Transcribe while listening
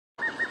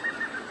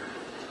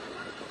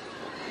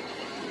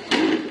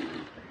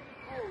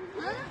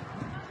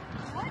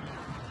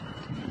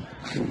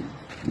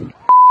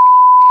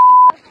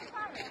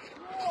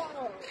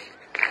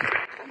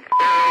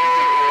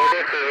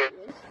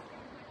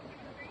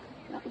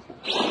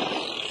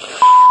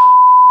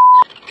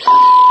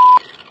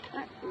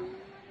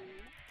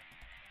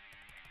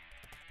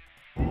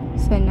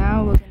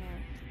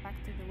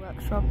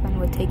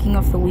taking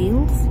off the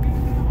wheels.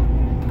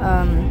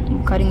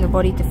 I'm cutting the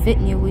body to fit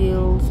new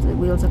wheels. The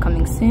wheels are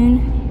coming soon.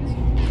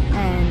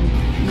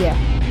 And yeah.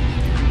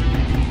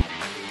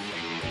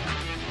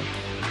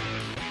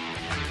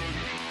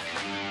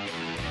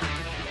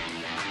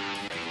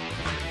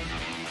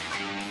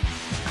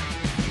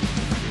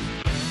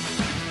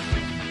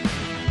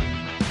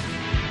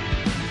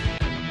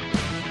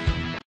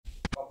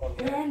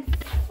 And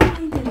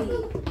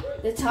finally,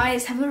 the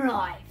tires have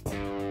arrived.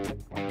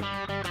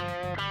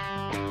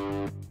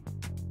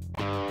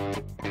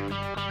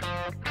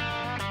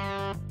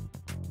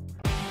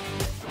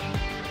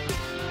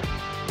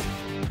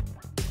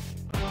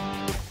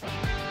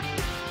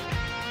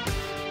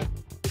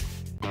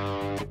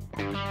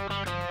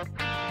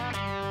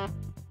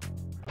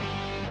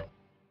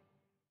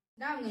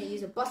 Now I'm going to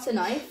use a butter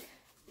knife,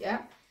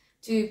 yeah,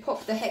 to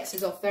pop the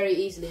hexes off very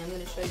easily. I'm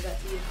going to show that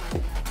to you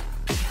now.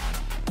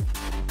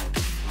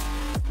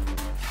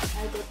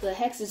 I've got the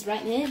hexes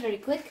right there, very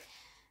quick,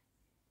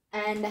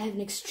 and I have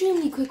an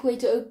extremely quick way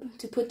to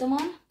put them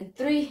on. In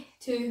 3,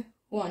 2,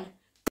 1,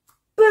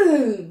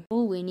 boom!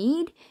 All we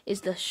need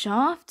is the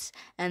shafts,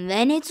 and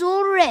then it's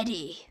all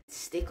ready.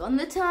 Stick on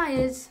the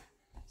tires.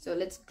 So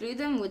let's glue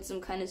them with some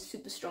kind of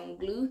super strong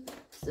glue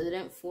so they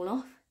don't fall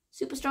off.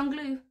 Super strong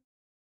glue.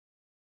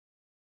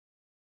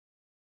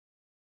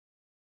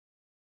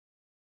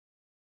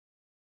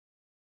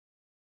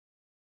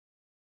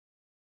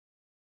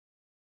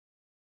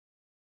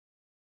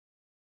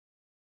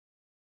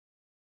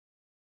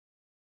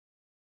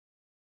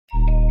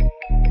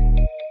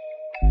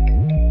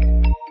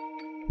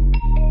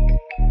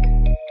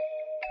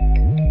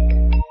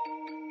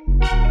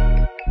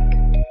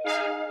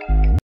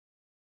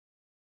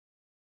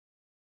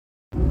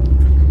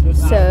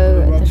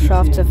 So the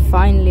shafts have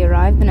finally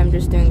arrived, and I'm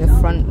just doing the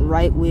front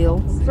right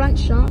wheel. Front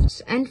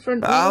shafts and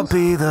front wheels. I'll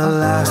be the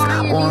last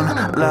one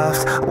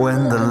left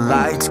when the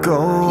lights go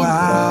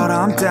out.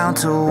 I'm down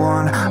to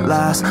one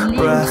last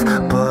breath,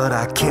 but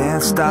I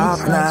can't stop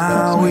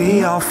now.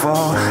 We all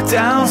fall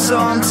down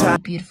sometimes.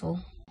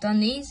 Beautiful. Done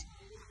these.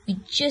 We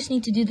just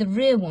need to do the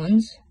rear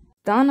ones.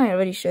 Done, I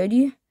already showed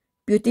you.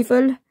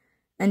 Beautiful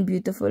and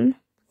beautiful.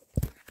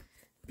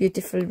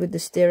 Beautiful with the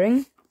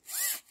steering.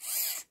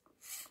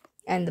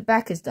 And the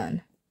back is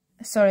done.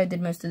 Sorry I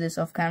did most of this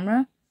off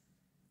camera,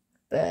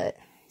 but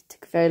it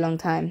took a very long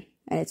time,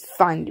 and it's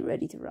finally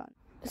ready to run.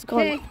 Let's go.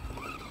 Okay,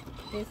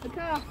 here's the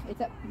car.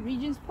 It's at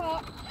Regents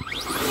Park.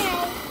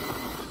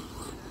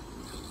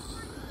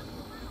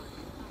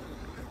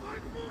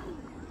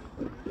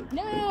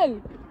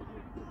 No!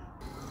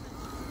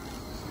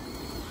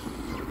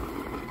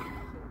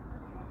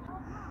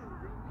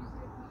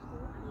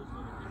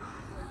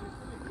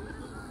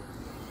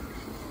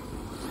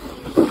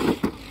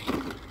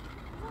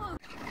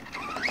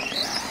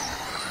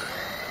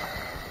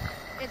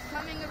 It's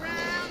coming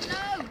around.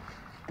 No!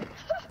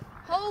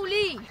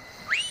 Holy!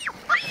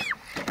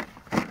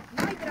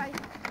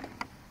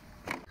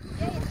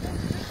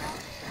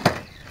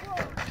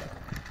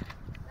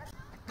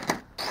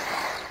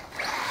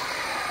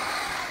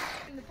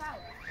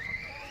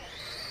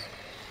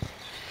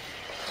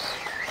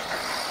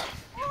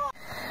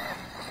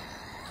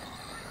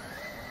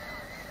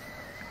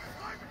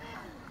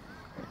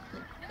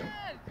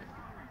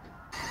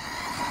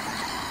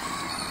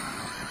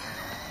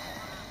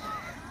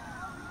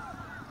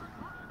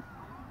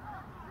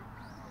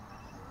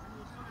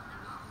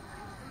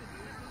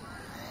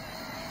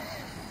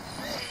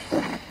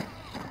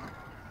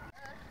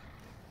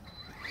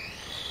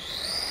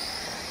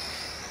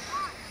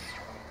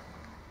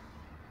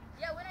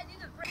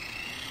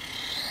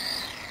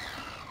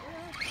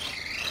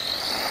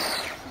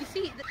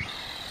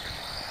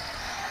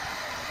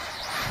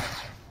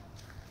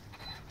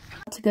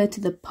 To go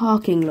to the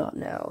parking lot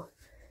now.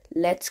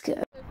 Let's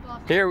go.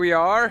 Here we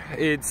are.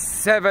 It's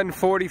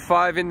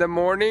 7:45 in the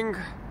morning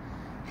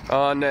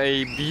on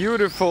a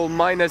beautiful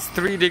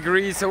 -3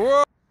 degrees.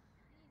 Whoa!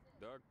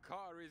 The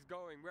car is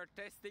going. We're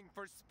testing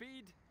for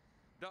speed.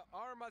 The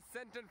Arrma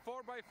Senton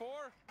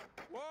 4x4.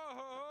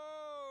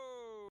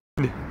 Whoa!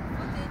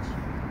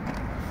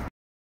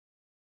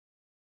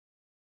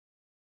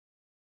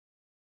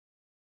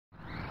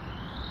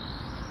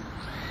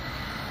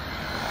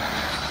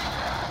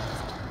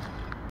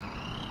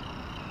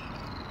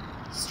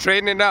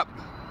 Straighten it up.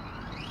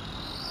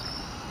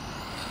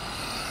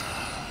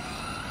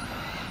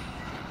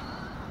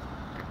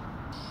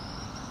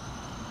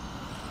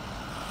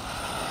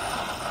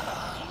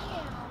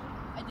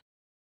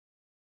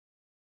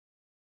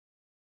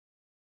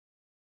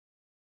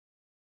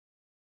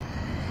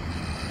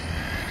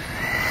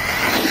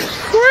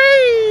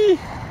 Whee!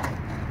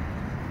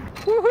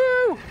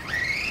 Woohoo!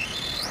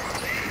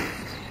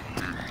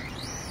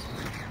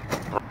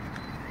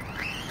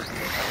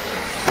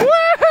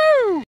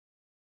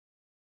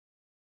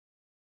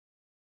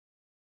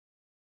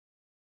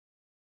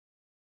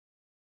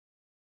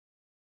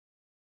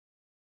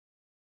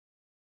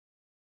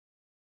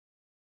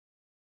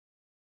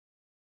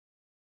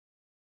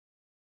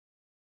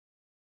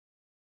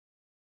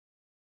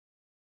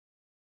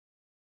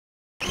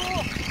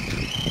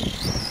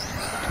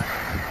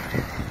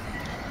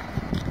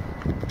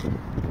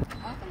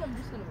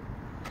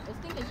 I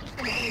think it's just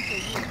gonna go into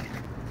you.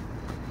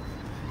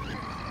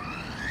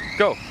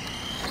 Go.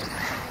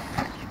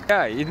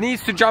 Yeah, it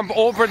needs to jump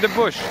over the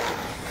bush.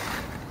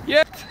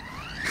 Yet.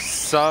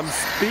 Some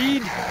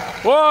speed.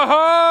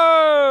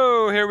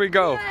 Whoa! Here we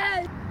go.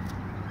 Yes.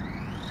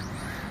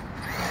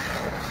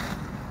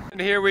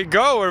 And here we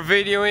go. We're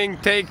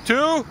videoing take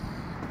 2.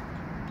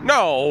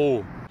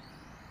 No.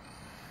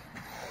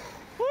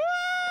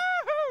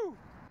 Woo-hoo!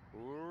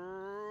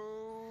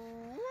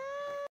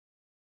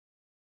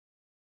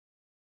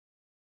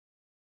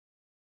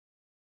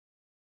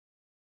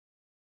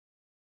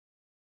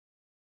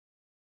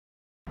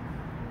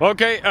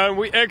 Okay, and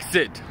we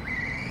exit.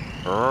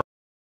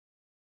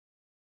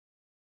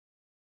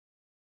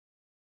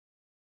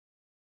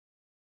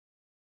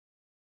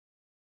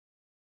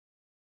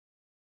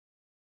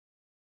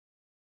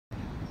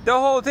 The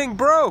whole thing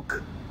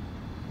broke.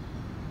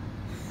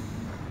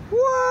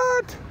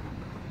 What?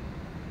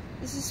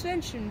 The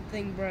suspension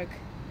thing broke.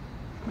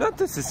 Not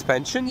the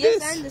suspension, Yes,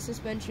 this? and the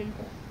suspension.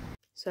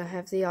 So I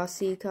have the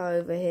RC car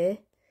over here,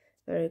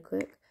 very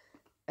quick,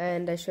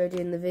 and I showed you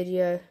in the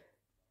video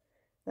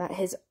that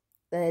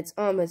its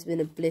arm has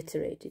been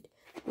obliterated.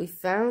 We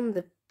found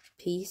the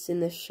piece in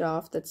the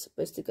shaft that's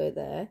supposed to go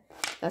there.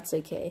 That's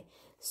okay.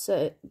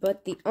 So,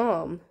 but the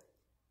arm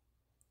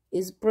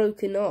is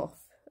broken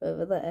off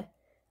over there,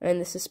 and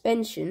the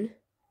suspension,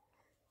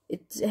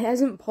 it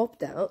hasn't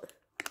popped out,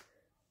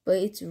 but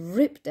it's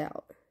ripped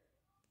out.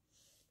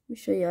 Let me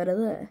show you out of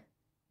there.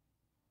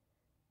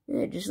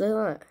 Yeah, just like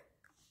that.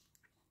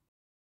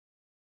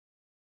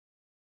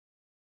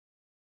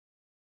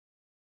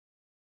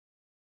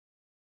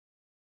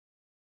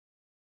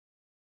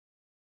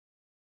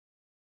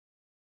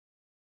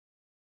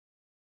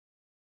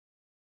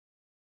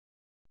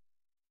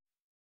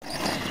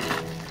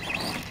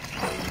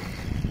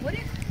 What is...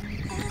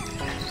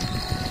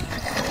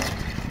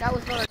 That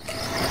was not...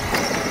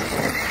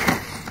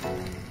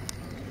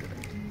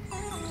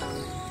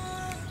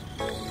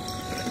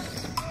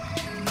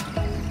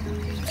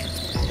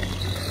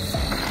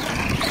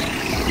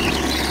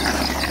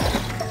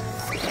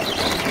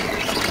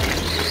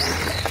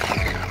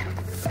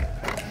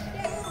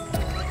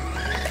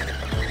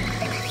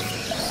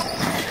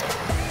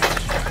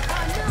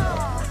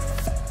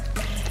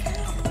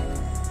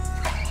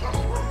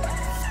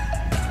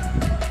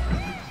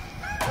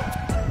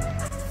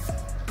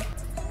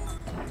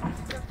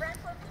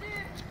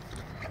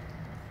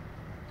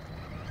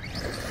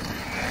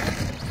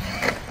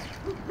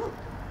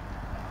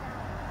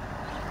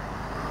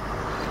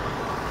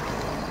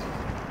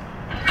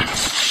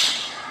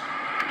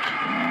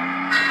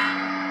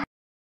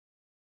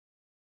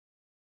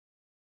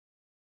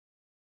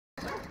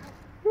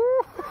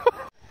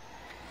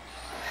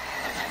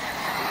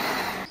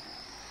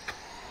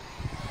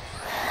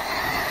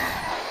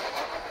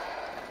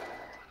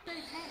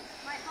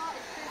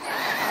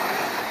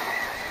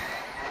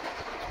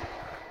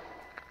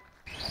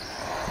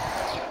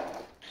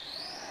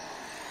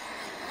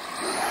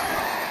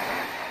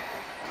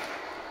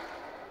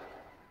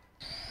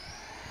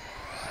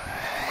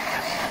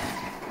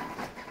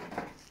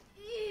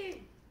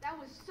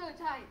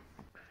 tight.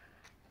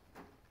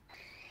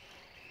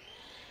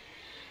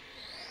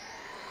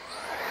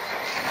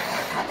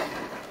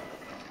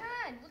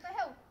 Man, what the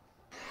hell?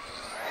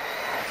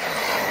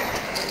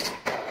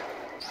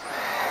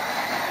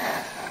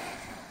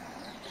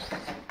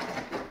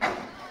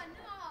 Oh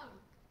no!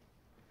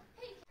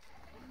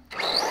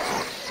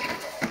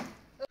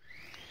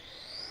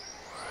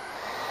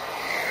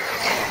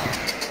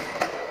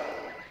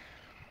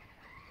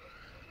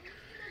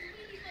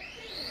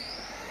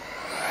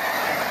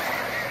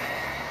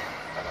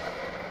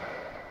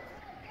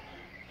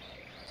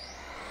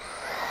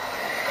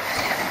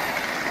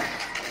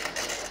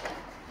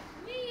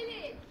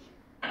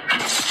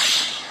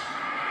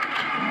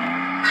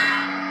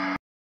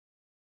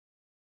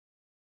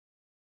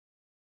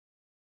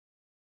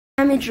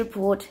 Damage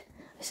report.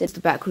 I said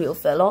the back wheel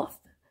fell off,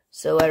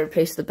 so I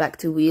replaced the back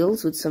two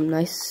wheels with some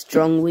nice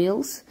strong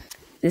wheels.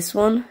 This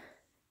one,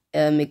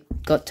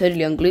 it got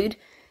totally unglued.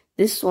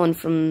 This one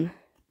from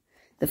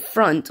the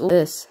front,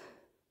 this,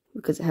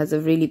 because it has a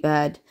really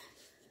bad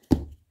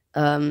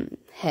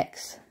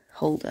hex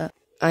holder.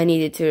 I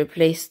needed to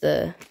replace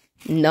the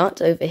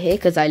nut over here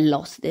because I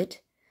lost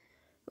it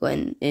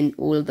when in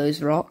all of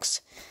those rocks.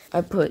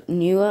 I put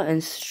newer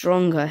and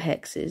stronger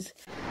hexes.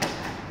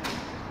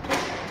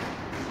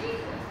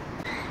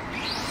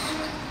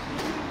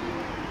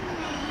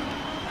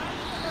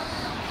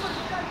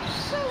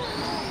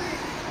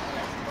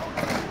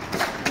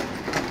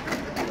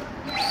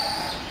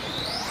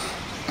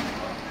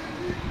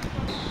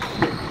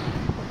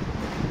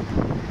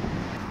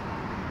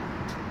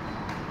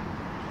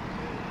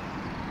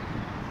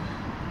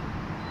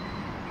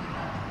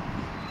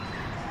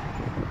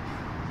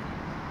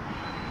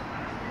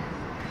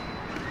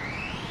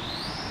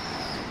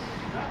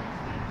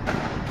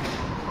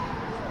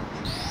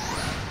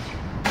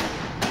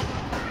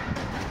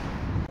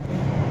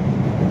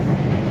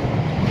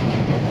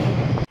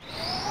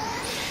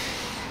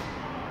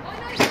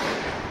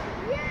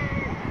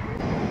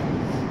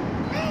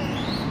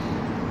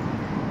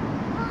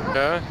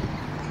 Yeah.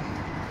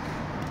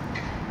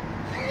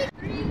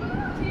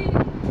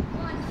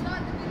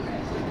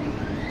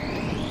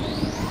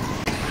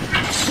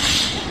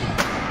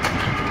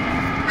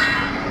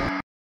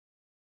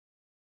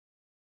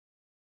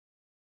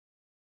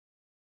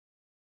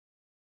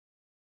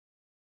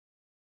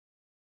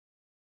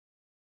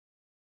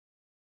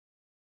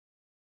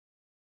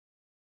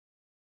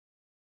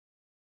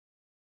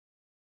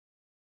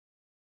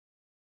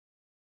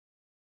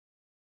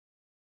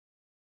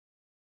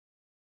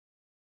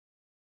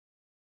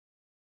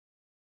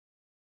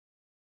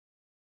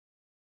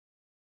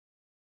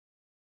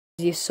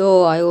 As you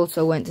saw, I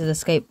also went to the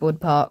skateboard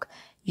park.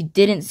 You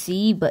didn't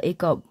see, but it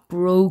got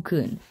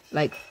broken,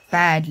 like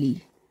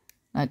badly.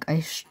 Like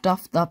I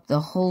stuffed up the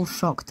whole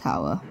shock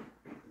tower.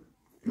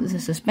 The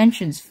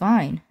suspension's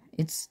fine.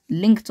 It's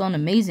linked on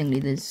amazingly.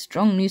 The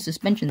strong new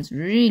suspension's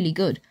really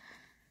good.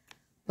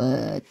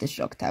 But the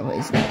shock tower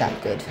isn't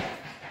that good.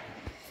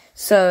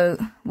 So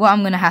what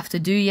I'm gonna have to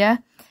do, yeah,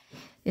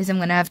 is I'm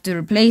gonna have to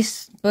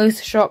replace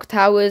both shock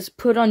towers,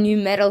 put on new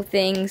metal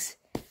things.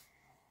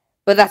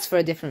 But that's for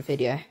a different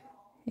video.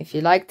 If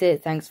you liked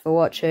it, thanks for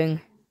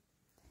watching.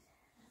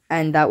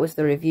 And that was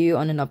the review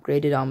on an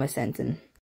upgraded Arrma Senton.